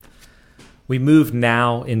We move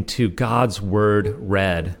now into God's Word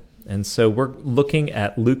read. And so we're looking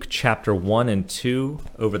at Luke chapter 1 and 2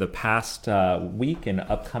 over the past week and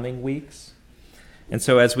upcoming weeks. And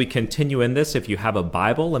so as we continue in this, if you have a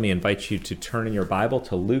Bible, let me invite you to turn in your Bible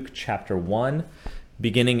to Luke chapter 1,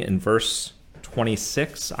 beginning in verse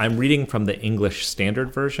 26. I'm reading from the English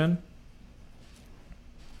Standard Version.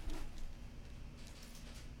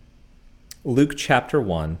 Luke chapter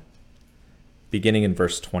 1, beginning in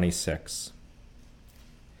verse 26.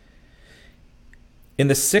 In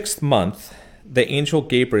the 6th month, the angel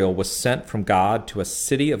Gabriel was sent from God to a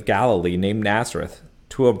city of Galilee named Nazareth,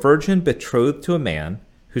 to a virgin betrothed to a man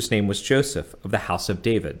whose name was Joseph, of the house of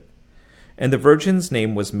David. And the virgin's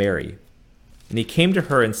name was Mary. And he came to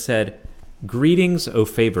her and said, "Greetings, O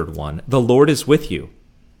favored one, the Lord is with you."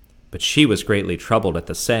 But she was greatly troubled at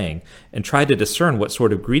the saying, and tried to discern what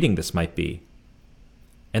sort of greeting this might be.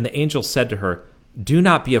 And the angel said to her, "Do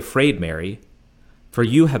not be afraid, Mary, for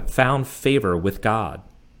you have found favor with God.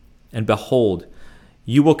 And behold,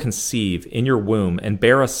 you will conceive in your womb and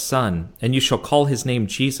bear a son, and you shall call his name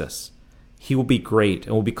Jesus. He will be great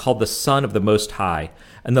and will be called the Son of the Most High,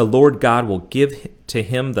 and the Lord God will give to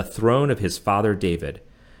him the throne of his father David,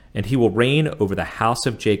 and he will reign over the house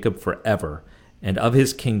of Jacob forever, and of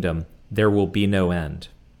his kingdom there will be no end."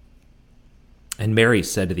 And Mary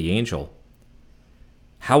said to the angel,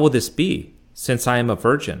 "How will this be, since I am a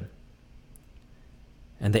virgin?"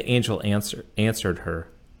 And the angel answered her,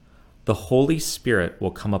 "The Holy Spirit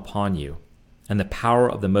will come upon you, and the power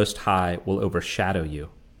of the Most High will overshadow you.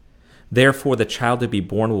 Therefore the child to be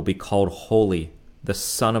born will be called Holy, the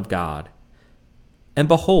Son of God. And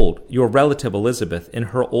behold, your relative Elizabeth, in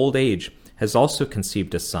her old age, has also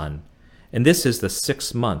conceived a son, and this is the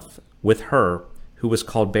 6th month with her who was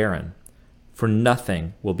called barren, for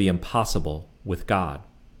nothing will be impossible with God."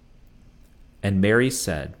 And Mary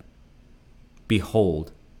said,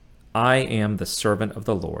 "Behold, I am the servant of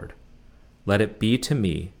the Lord. Let it be to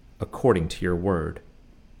me according to your word."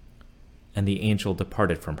 And the angel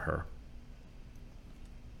departed from her.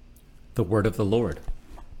 The word of the Lord.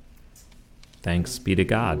 Thanks be to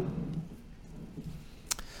God.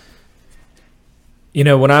 You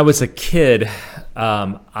know, when I was a kid,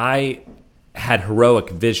 I had heroic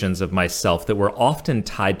visions of myself that were often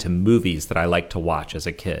tied to movies that I liked to watch as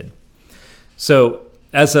a kid. So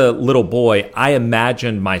as a little boy, I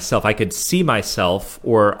imagined myself, I could see myself,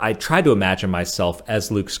 or I tried to imagine myself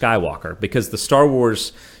as Luke Skywalker, because the Star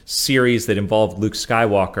Wars series that involved Luke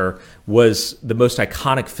Skywalker was the most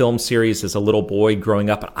iconic film series as a little boy growing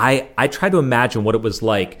up. I tried to imagine what it was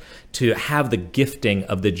like to have the gifting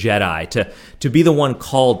of the Jedi, to be the one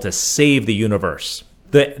called to save the universe.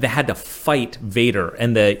 They had to fight Vader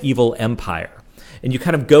and the evil empire. And you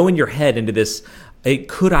kind of go in your head into this,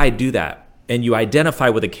 could I do that? And you identify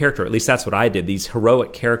with a character, at least that's what I did, these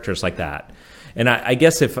heroic characters like that. And I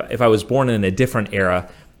guess if I was born in a different era,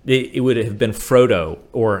 it would have been Frodo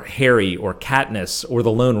or Harry or Katniss or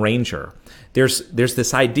the Lone Ranger. There's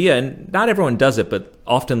this idea, and not everyone does it, but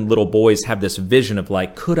often little boys have this vision of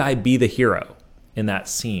like, could I be the hero in that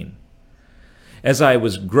scene? As I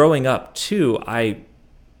was growing up too, I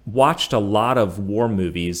watched a lot of war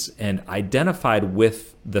movies and identified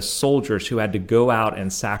with the soldiers who had to go out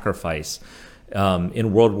and sacrifice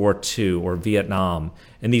in World War II or Vietnam.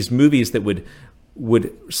 And these movies that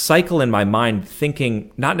would cycle in my mind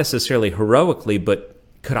thinking not necessarily heroically, but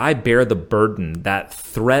could I bear the burden, that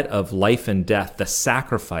threat of life and death, the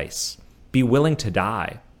sacrifice, be willing to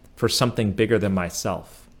die for something bigger than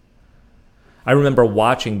myself? I remember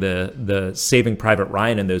watching the Saving Private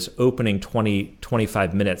Ryan in those opening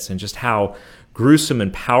 20-25 minutes and just how gruesome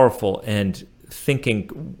and powerful, and thinking,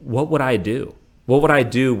 what would I do? What would I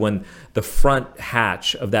do when the front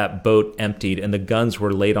hatch of that boat emptied and the guns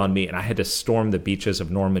were laid on me and I had to storm the beaches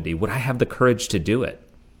of Normandy? Would I have the courage to do it?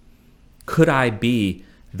 Could I be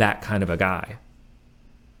that kind of a guy?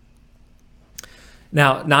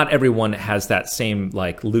 Now, not everyone has that same,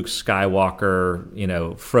 like, Luke Skywalker,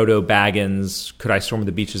 Frodo Baggins, could I storm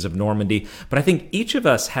the beaches of Normandy? But I think each of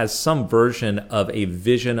us has some version of a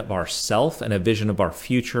vision of ourself and a vision of our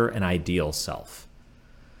future and ideal self.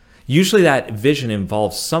 Usually that vision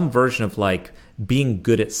involves some version of, like, being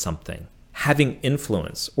good at something, having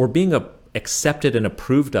influence, or being accepted and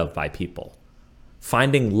approved of by people,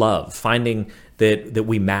 finding love, finding that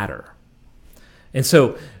we matter. And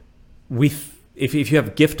so if you have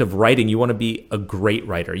a gift of writing, you want to be a great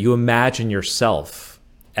writer. You imagine yourself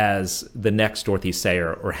as the next Dorothy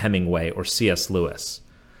Sayers or Hemingway or C.S. Lewis.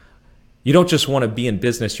 You don't just want to be in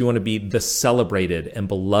business, you want to be the celebrated and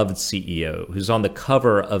beloved CEO who's on the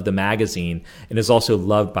cover of the magazine and is also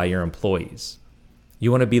loved by your employees.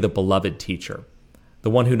 You want to be the beloved teacher, the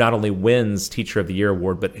one who not only wins Teacher of the Year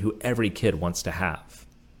award, but who every kid wants to have.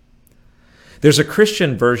 There's a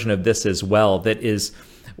Christian version of this as well that is,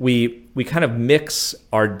 we kind of mix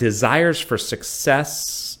our desires for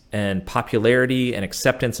success and popularity and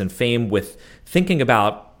acceptance and fame with thinking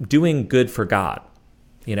about doing good for God.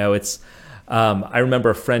 I remember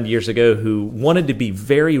a friend years ago who wanted to be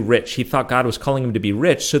very rich. He thought God was calling him to be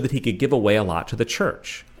rich so that he could give away a lot to the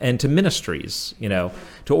church and to ministries, to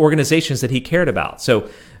organizations that he cared about. So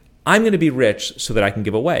I'm going to be rich so that I can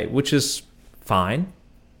give away, which is fine.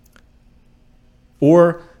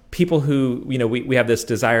 Or people who, we have this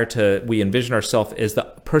desire we envision ourselves as the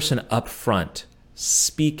person up front,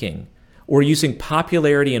 speaking, or using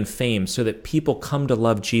popularity and fame so that people come to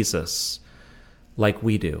love Jesus like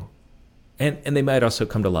we do. And they might also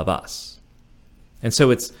come to love us. And so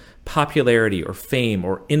it's popularity or fame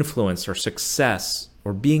or influence or success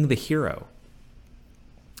or being the hero.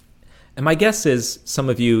 And my guess is some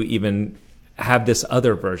of you even have this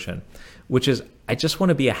other version, which is, I just want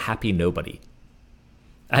to be a happy nobody.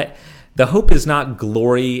 The hope is not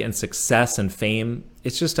glory and success and fame.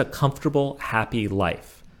 It's just a comfortable, happy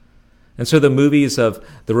life. And so the movies of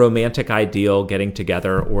the romantic ideal getting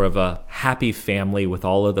together, or of a happy family with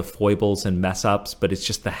all of the foibles and mess ups, but it's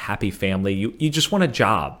just the happy family. You just want a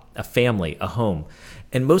job, a family, a home,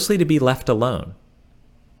 and mostly to be left alone.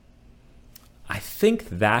 I think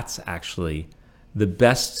that's actually the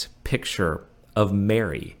best picture of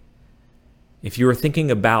Mary. If you were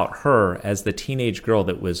thinking about her as the teenage girl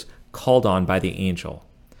that was called on by the angel,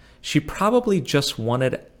 she probably just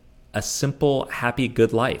wanted a simple, happy,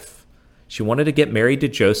 good life. She wanted to get married to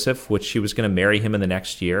Joseph, which she was going to marry him in the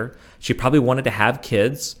next year. She probably wanted to have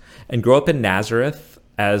kids and grow up in Nazareth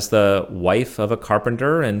as the wife of a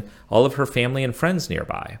carpenter and all of her family and friends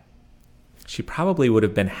nearby. She probably would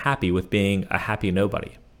have been happy with being a happy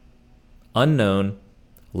nobody. Unknown,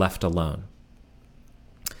 left alone.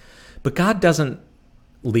 But God doesn't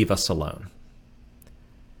leave us alone.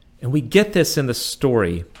 And we get this in the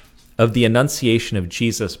story of the Annunciation of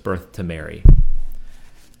Jesus' birth to Mary.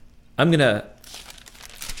 I'm going to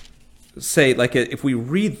say, if we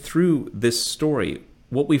read through this story,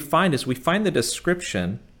 what we find is we find the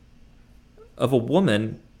description of a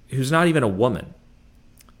woman who's not even a woman.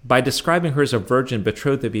 By describing her as a virgin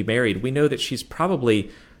betrothed to be married, we know that she's probably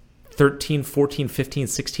 13, 14, 15,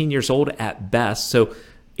 16 years old at best, so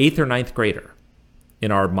 8th or 9th grader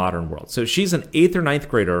in our modern world. So she's an 8th or 9th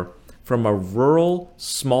grader from a rural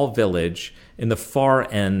small village in the far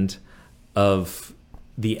end of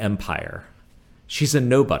the empire. She's a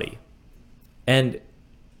nobody. And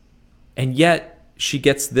yet she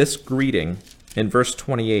gets this greeting in verse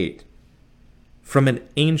 28 from an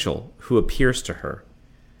angel who appears to her.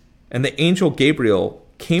 And the angel Gabriel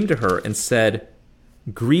came to her and said,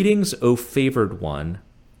 "Greetings, O favored one,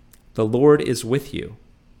 the Lord is with you."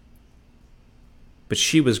 But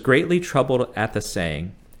she was greatly troubled at the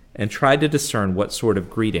saying and tried to discern what sort of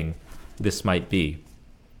greeting this might be.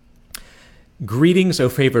 Greetings, O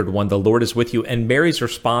favored one, the Lord is with you. And Mary's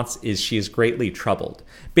response is she is greatly troubled.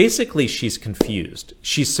 Basically, she's confused.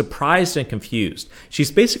 She's surprised and confused.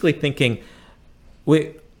 She's basically thinking,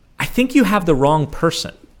 wait, I think you have the wrong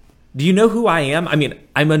person. Do you know who I am? I mean,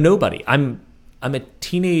 I'm a nobody. I'm a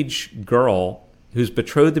teenage girl who's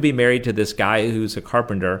betrothed to be married to this guy who's a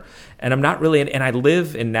carpenter. And I'm not really, and I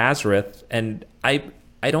live in Nazareth, and I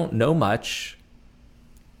don't know much.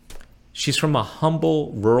 She's from a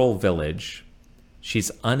humble rural village.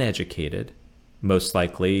 She's uneducated, most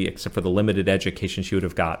likely, except for the limited education she would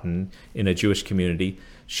have gotten in a Jewish community.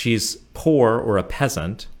 She's poor or a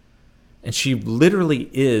peasant, and she literally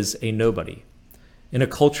is a nobody. In a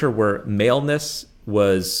culture where maleness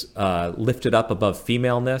was lifted up above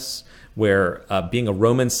femaleness, where being a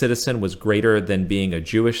Roman citizen was greater than being a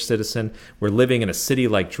Jewish citizen, where living in a city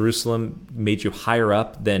like Jerusalem made you higher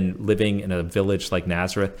up than living in a village like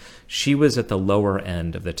Nazareth, she was at the lower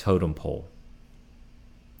end of the totem pole.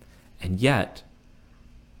 And yet,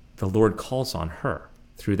 the Lord calls on her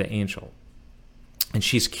through the angel. And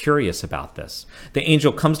she's curious about this. The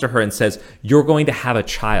angel comes to her and says, you're going to have a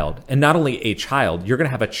child. And not only a child, you're going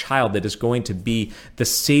to have a child that is going to be the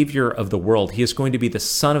Savior of the world. He is going to be the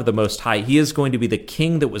Son of the Most High. He is going to be the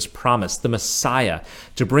King that was promised, the Messiah,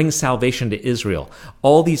 to bring salvation to Israel.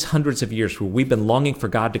 All these hundreds of years where we've been longing for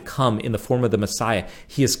God to come in the form of the Messiah,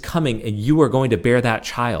 he is coming, and you are going to bear that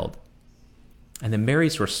child. And then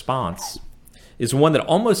Mary's response is one that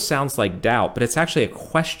almost sounds like doubt, but it's actually a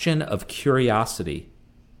question of curiosity.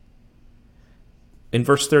 In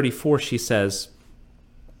verse 34, she says,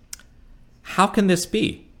 how can this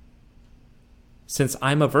be, since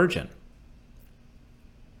I'm a virgin?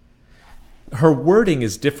 her wording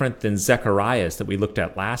is different than Zechariah's that we looked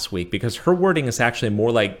at last week, because her wording is actually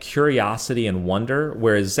more like curiosity and wonder,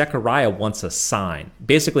 whereas Zechariah wants a sign.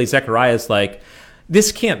 Basically, Zechariah is like,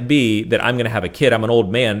 this can't be that I'm going to have a kid. I'm an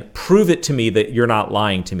old man. Prove it to me that you're not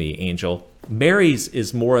lying to me, angel. Mary's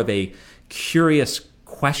is more of a curious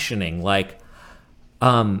questioning, like,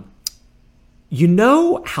 you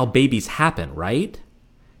know how babies happen, right?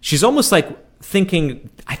 She's almost like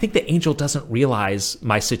thinking, I think the angel doesn't realize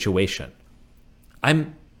my situation.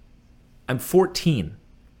 I'm 14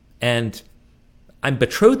 and I'm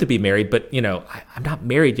betrothed to be married, but I'm not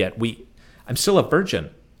married yet. I'm still a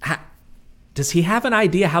virgin. Does he have an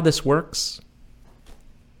idea how this works?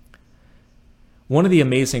 One of the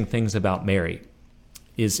amazing things about Mary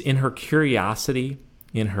is in her curiosity,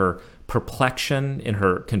 in her perplexion, in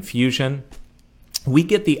her confusion, we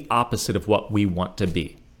get the opposite of what we want to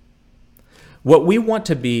be. What we want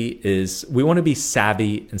to be is we want to be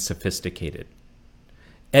savvy and sophisticated,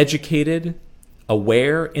 educated,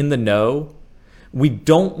 aware, in the know. We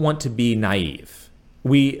don't want to be naive.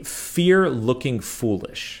 We fear looking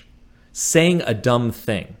foolish, saying a dumb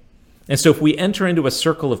thing. And so if we enter into a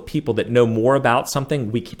circle of people that know more about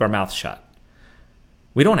something, we keep our mouth shut.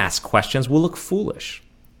 We don't ask questions. We'll look foolish.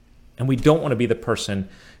 And we don't want to be the person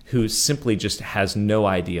who simply just has no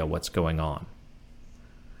idea what's going on.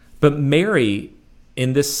 But Mary,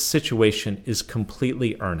 in this situation, is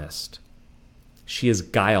completely earnest. She is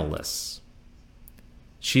guileless.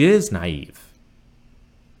 She is naive.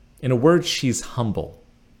 In a word, she's humble.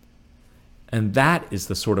 And that is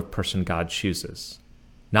the sort of person God chooses.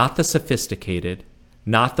 Not the sophisticated,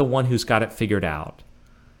 not the one who's got it figured out.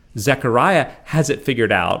 Zechariah has it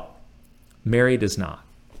figured out. Mary does not.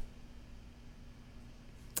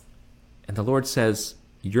 And the Lord says,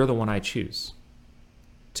 you're the one I choose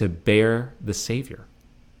to bear the Savior.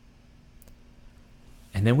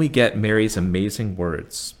 And then we get Mary's amazing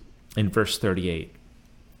words in verse 38,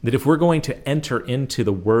 that if we're going to enter into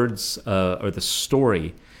the words or the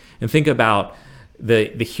story and think about the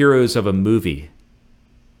heroes of a movie,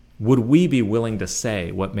 would we be willing to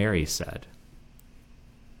say what Mary said?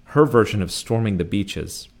 Her version of storming the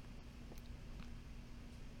beaches.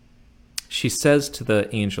 She says to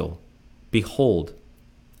the angel, behold,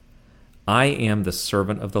 I am the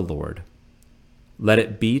servant of the Lord. Let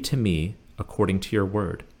it be to me according to your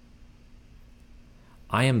word.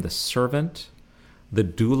 I am the servant, the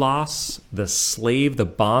doulos, the slave, the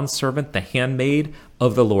bondservant, the handmaid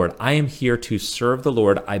of the Lord. I am here to serve the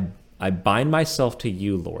Lord. I bind myself to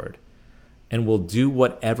you, Lord, and will do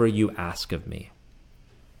whatever you ask of me.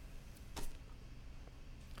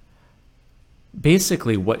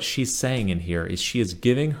 Basically, what she's saying in here is she is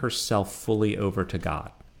giving herself fully over to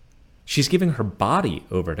God. She's giving her body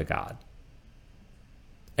over to God.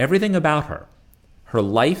 Everything about her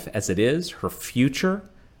life as it is, her future,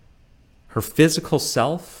 her physical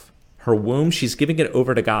self, her womb, she's giving it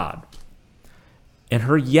over to God. And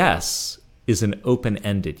her yes is an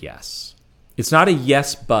open-ended yes. It's not a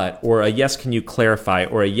yes, but, or a yes, can you clarify,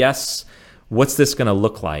 or a yes, what's this going to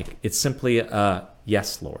look like? It's simply a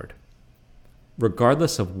yes, Lord,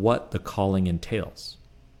 regardless of what the calling entails.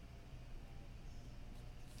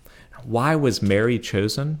 Why was Mary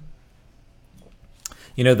chosen?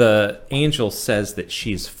 The angel says that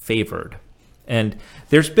she's favored. And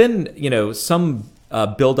there's been, some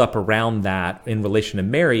build-up around that in relation to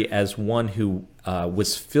Mary as one who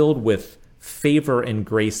was filled with favor and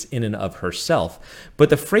grace in and of herself. But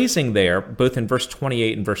the phrasing there, both in verse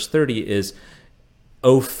 28 and verse 30, is,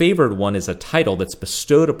 O favored one, is a title that's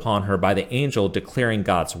bestowed upon her by the angel declaring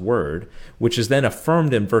God's word, which is then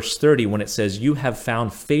affirmed in verse 30 when it says, you have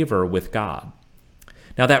found favor with God.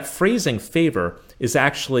 Now that phrasing favor is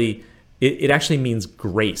actually, it actually means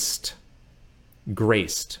graced.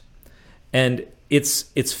 Graced. And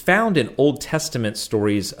it's found in Old Testament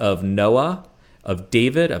stories of Noah, of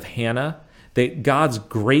David, of Hannah, that God's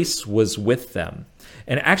grace was with them.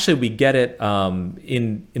 And actually, we get it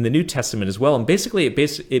in the New Testament as well. And basically,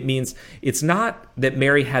 it means it's not that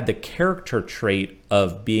Mary had the character trait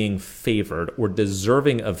of being favored or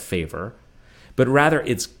deserving of favor, but rather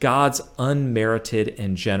it's God's unmerited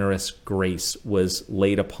and generous grace was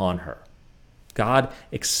laid upon her. God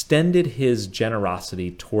extended his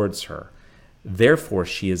generosity towards her. Therefore,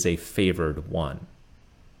 she is a favored one.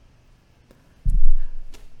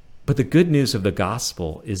 But the good news of the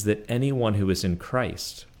gospel is that anyone who is in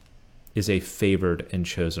Christ is a favored and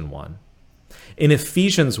chosen one. In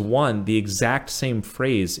Ephesians 1, the exact same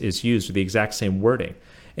phrase is used, or the exact same wording.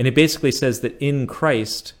 And it basically says that in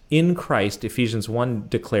Christ, Ephesians 1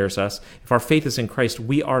 declares us, if our faith is in Christ,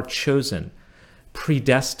 we are chosen,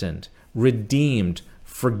 predestined, redeemed,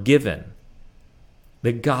 forgiven.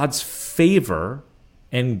 that God's favor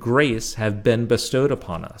and grace have been bestowed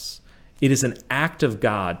upon us. It is an act of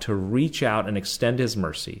God to reach out and extend his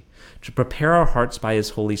mercy, to prepare our hearts by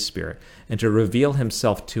his Holy Spirit, and to reveal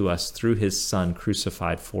himself to us through his Son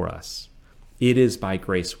crucified for us. It is by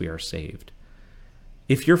grace we are saved.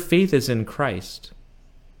 If your faith is in Christ,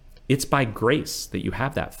 it's by grace that you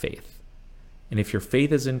have that faith. And if your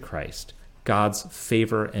faith is in Christ, God's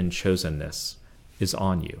favor and chosenness is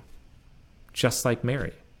on you, just like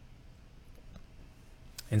Mary.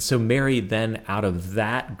 And so Mary then, out of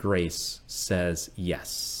that grace, says,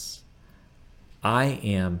 yes, I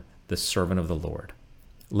am the servant of the Lord.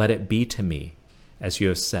 Let it be to me as you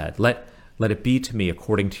have said. Let it be to me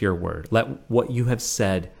according to your word. Let what you have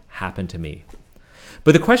said happen to me.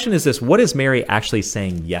 But the question is this: what is Mary actually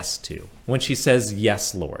saying yes to when she says,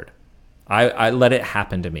 yes, Lord? I let it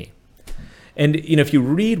happen to me. And if you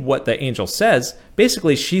read what the angel says,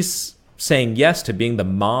 basically she's saying yes to being the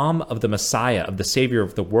mom of the Messiah, of the Savior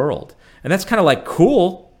of the world. And that's kind of like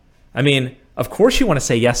cool. I mean, of course you want to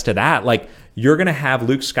say yes to that. Like, you're going to have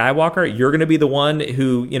Luke Skywalker. You're going to be the one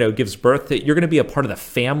who, gives birth to, you're going to be a part of the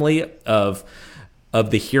family of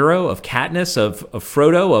the hero, of Katniss, of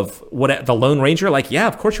Frodo, of the Lone Ranger. Like, yeah,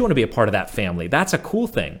 of course you want to be a part of that family. That's a cool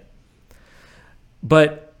thing.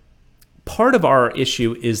 But part of our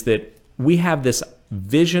issue is that we have this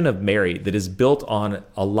vision of Mary that is built on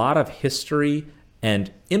a lot of history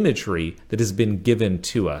and imagery that has been given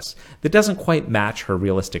to us that doesn't quite match her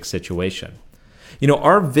realistic situation.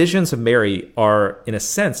 Our visions of Mary are, in a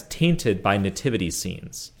sense, tainted by nativity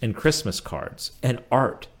scenes and Christmas cards and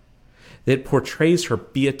art that portrays her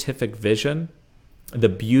beatific vision, the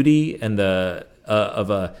beauty and of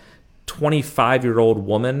a 25-year-old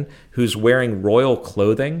woman who's wearing royal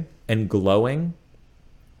clothing and glowing.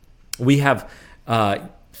 We have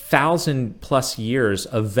 1,000+ years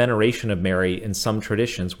of veneration of Mary in some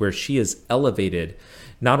traditions where she is elevated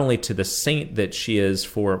not only to the saint that she is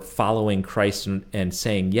for following Christ and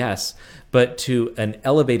saying yes, but to an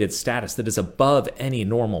elevated status that is above any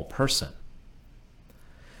normal person.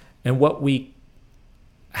 And what we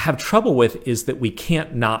have trouble with is that we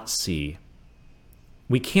can't not see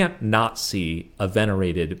a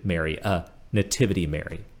venerated Mary, a nativity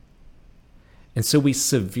Mary. And so we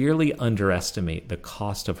severely underestimate the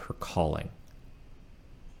cost of her calling.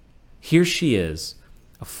 Here she is,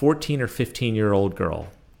 a 14 or 15-year-old girl,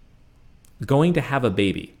 going to have a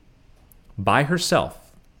baby by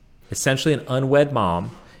herself, essentially an unwed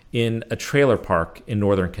mom in a trailer park in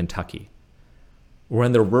northern Kentucky, or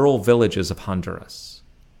in the rural villages of Honduras.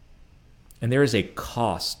 And there is a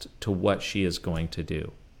cost to what she is going to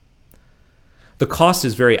do. The cost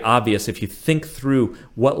is very obvious if you think through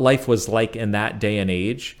what life was like in that day and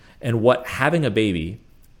age and what having a baby,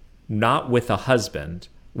 not with a husband,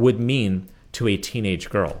 would mean to a teenage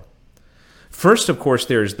girl. First, of course,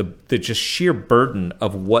 there's the just sheer burden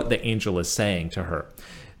of what the angel is saying to her.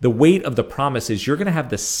 The weight of the promise is you're going to have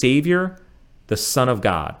the Savior, the Son of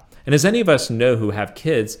God. And as any of us know who have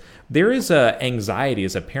kids, there is an anxiety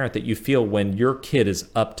as a parent that you feel when your kid is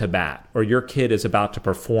up to bat or your kid is about to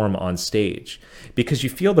perform on stage because you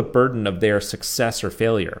feel the burden of their success or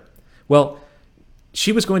failure. Well,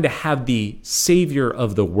 she was going to have the Savior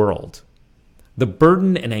of the world. The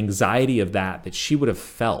burden and anxiety of that she would have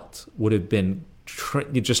felt would have been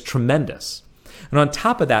just tremendous. And on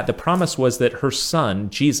top of that, the promise was that her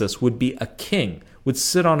son, Jesus, would be a king, would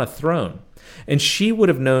sit on a throne. And she would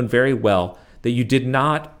have known very well that you did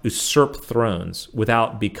not usurp thrones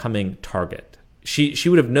without becoming target. She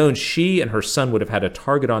would have known she and her son would have had a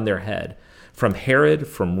target on their head from Herod,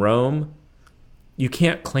 from Rome. You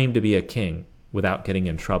can't claim to be a king without getting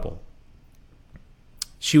in trouble.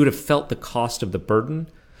 She would have felt the cost of the burden,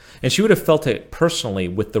 and she would have felt it personally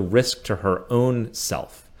with the risk to her own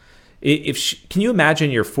self. Can you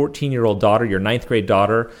imagine your 14-year-old daughter, your 9th grade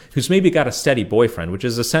daughter, who's maybe got a steady boyfriend, which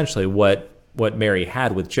is essentially what Mary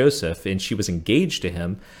had with Joseph, and she was engaged to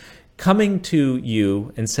him, coming to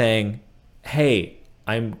you and saying, hey,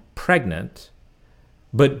 I'm pregnant,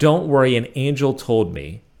 but don't worry, an angel told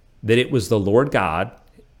me that it was the Lord God,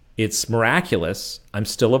 it's miraculous, I'm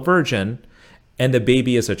still a virgin, and the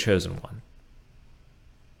baby is a chosen one.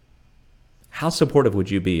 How supportive would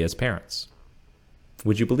you be as parents?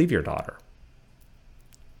 Would you believe your daughter?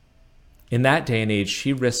 In that day and age,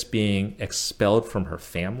 she risked being expelled from her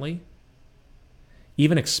family,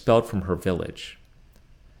 even expelled from her village,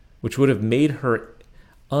 which would have made her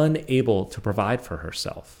unable to provide for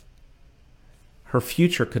herself. Her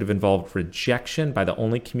future could have involved rejection by the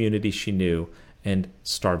only community she knew and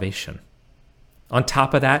starvation. On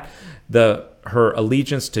top of that, her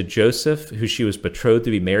allegiance to Joseph, who she was betrothed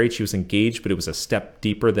to be married, she was engaged, but it was a step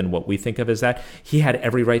deeper than what we think of as that. He had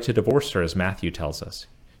every right to divorce her, as Matthew tells us.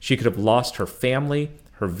 She could have lost her family,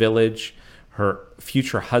 her village, her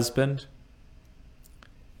future husband,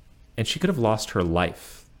 and she could have lost her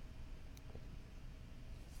life.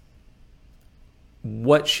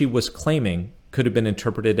 What she was claiming could have been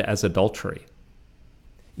interpreted as adultery.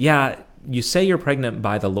 Yeah, you say you're pregnant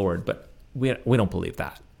by the Lord, but we don't believe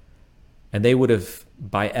that. And they would have,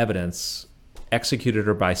 by evidence, executed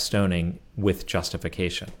her by stoning with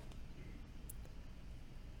justification.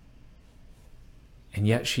 And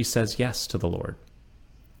yet she says yes to the Lord.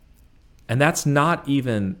 And that's not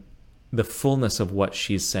even the fullness of what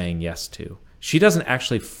she's saying yes to. She doesn't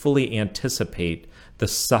actually fully anticipate the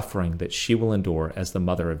suffering that she will endure as the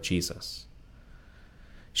mother of Jesus.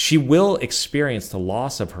 She will experience the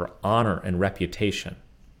loss of her honor and reputation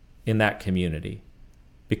in that community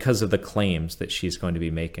because of the claims that she's going to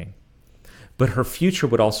be making. But her future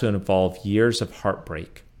would also involve years of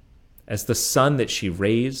heartbreak as the son that she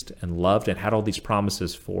raised and loved and had all these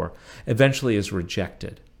promises for eventually is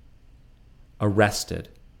rejected, arrested,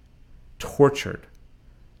 tortured,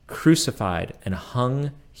 crucified, and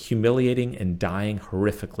hung, humiliating and dying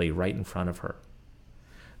horrifically right in front of her.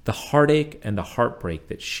 The heartache and the heartbreak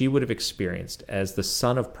that she would have experienced as the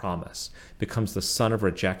son of promise becomes the son of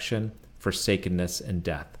rejection, forsakenness, and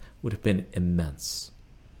death would have been immense.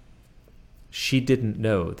 She didn't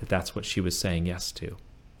know that that's what she was saying yes to.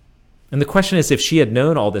 And the question is, if she had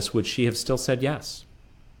known all this, would she have still said yes?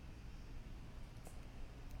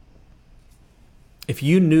 If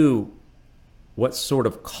you knew what sort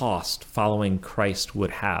of cost following Christ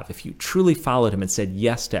would have, if you truly followed him and said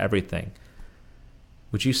yes to everything,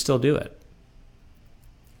 would you still do it?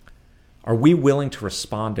 Are we willing to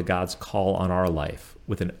respond to God's call on our life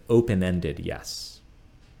with an open-ended yes?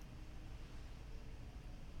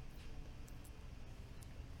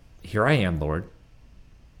 Here I am, Lord.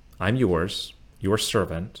 I'm yours, your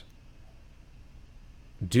servant.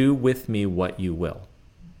 Do with me what you will.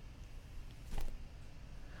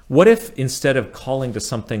 What if instead of calling to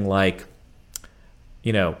something like,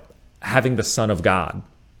 having the Son of God,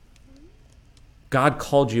 God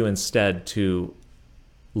called you instead to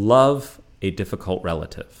love a difficult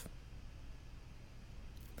relative?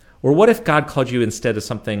 Or what if God called you instead of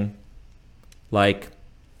something like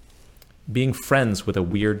being friends with a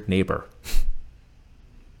weird neighbor?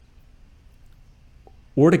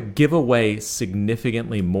 Or to give away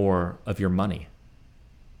significantly more of your money?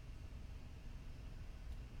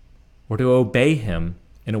 Or to obey him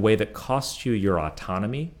in a way that costs you your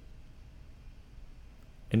autonomy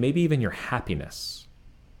and maybe even your happiness?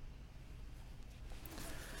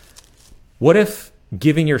 What if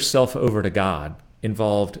giving yourself over to God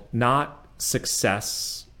involved not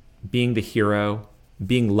success, being the hero,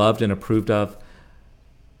 being loved and approved of,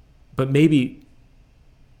 but maybe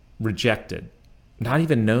rejected, not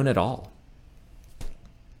even known at all?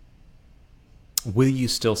 Will you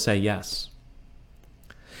still say yes?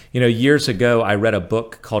 Years ago, I read a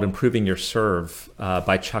book called Improving Your Serve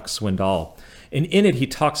by Chuck Swindoll. And in it, he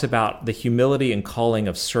talks about the humility and calling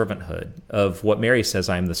of servanthood, of what Mary says,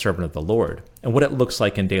 I am the servant of the Lord, and what it looks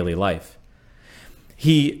like in daily life.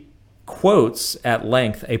 He quotes at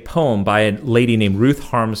length a poem by a lady named Ruth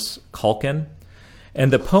Harms Calkin.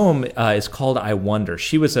 And the poem is called I Wonder.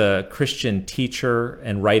 She was a Christian teacher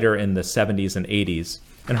and writer in the 70s and 80s.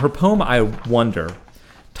 And her poem, I Wonder,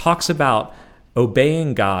 talks about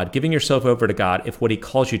obeying God, giving yourself over to God if what he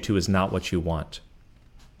calls you to is not what you want.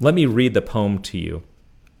 Let me read the poem to you.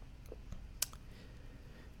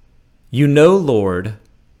 You know, Lord,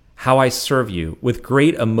 how I serve you with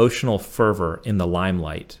great emotional fervor in the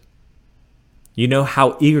limelight. You know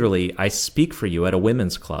how eagerly I speak for you at a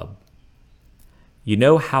women's club. You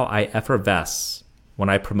know how I effervesce when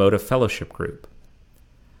I promote a fellowship group.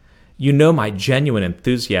 You know my genuine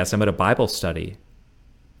enthusiasm at a Bible study.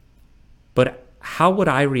 But how would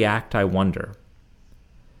I react, I wonder,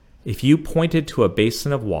 if you pointed to a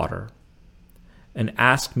basin of water and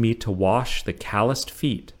asked me to wash the calloused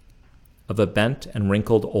feet of a bent and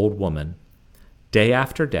wrinkled old woman, day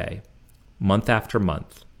after day, month after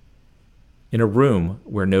month, in a room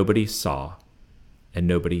where nobody saw and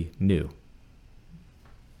nobody knew?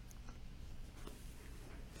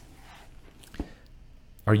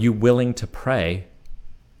 Are you willing to pray,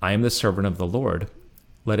 I am the servant of the Lord,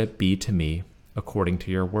 let it be to me according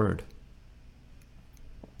to your word?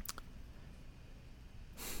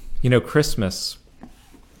 At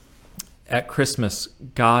Christmas,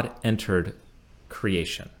 God entered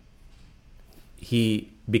creation.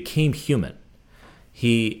 He became human.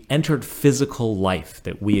 He entered physical life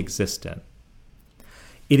that we exist in.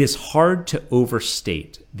 It is hard to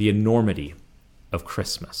overstate the enormity of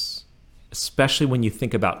Christmas, especially when you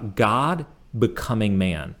think about God becoming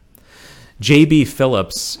man. J.B.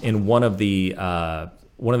 Phillips, in one of the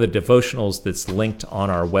devotionals that's linked on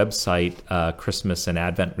our website, Christmas and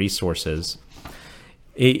Advent Resources,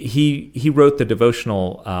 he wrote the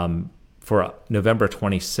devotional for November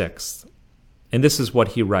 26th, and this is what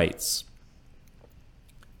he writes.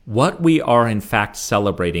 What we are in fact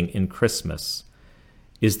celebrating in Christmas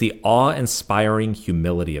is the awe-inspiring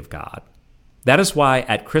humility of God. That is why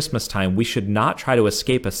at Christmas time we should not try to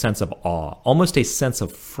escape a sense of awe, almost a sense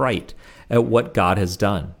of fright at what God has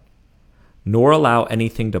done, nor allow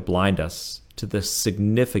anything to blind us to the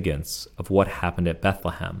significance of what happened at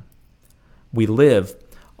Bethlehem. We live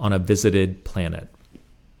on a visited planet.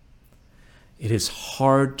 It is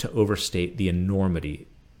hard to overstate the enormity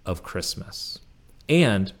of Christmas,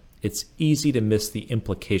 and it's easy to miss the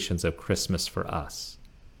implications of Christmas for us.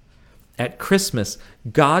 At Christmas,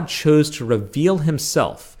 God chose to reveal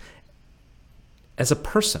himself as a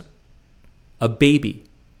person, a baby,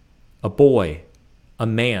 a boy, a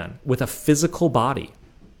man with a physical body.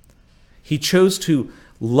 He chose to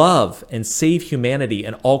love and save humanity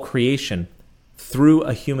and all creation through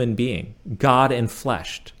a human being, God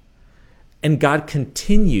enfleshed. And God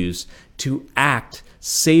continues to act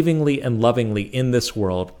savingly and lovingly in this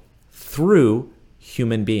world through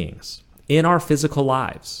human beings, in our physical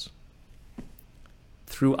lives,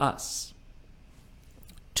 through us.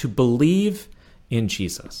 To believe in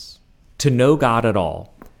Jesus, to know God at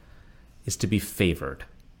all, is to be favored,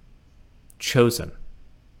 chosen,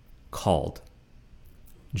 called,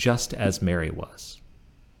 just as Mary was.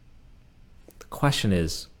 The question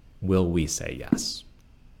is, will we say yes?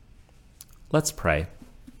 Let's pray.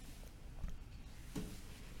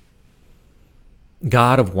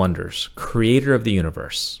 God of wonders, creator of the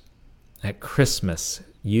universe, at Christmas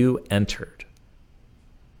you entered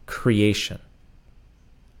creation,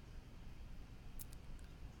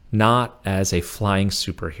 not as a flying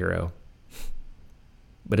superhero,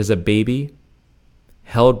 but as a baby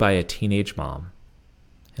held by a teenage mom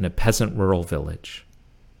in a peasant rural village.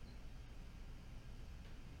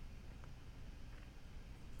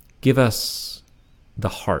 Give us the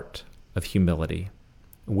heart of humility,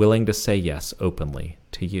 willing to say yes openly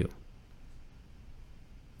to you.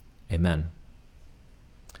 Amen.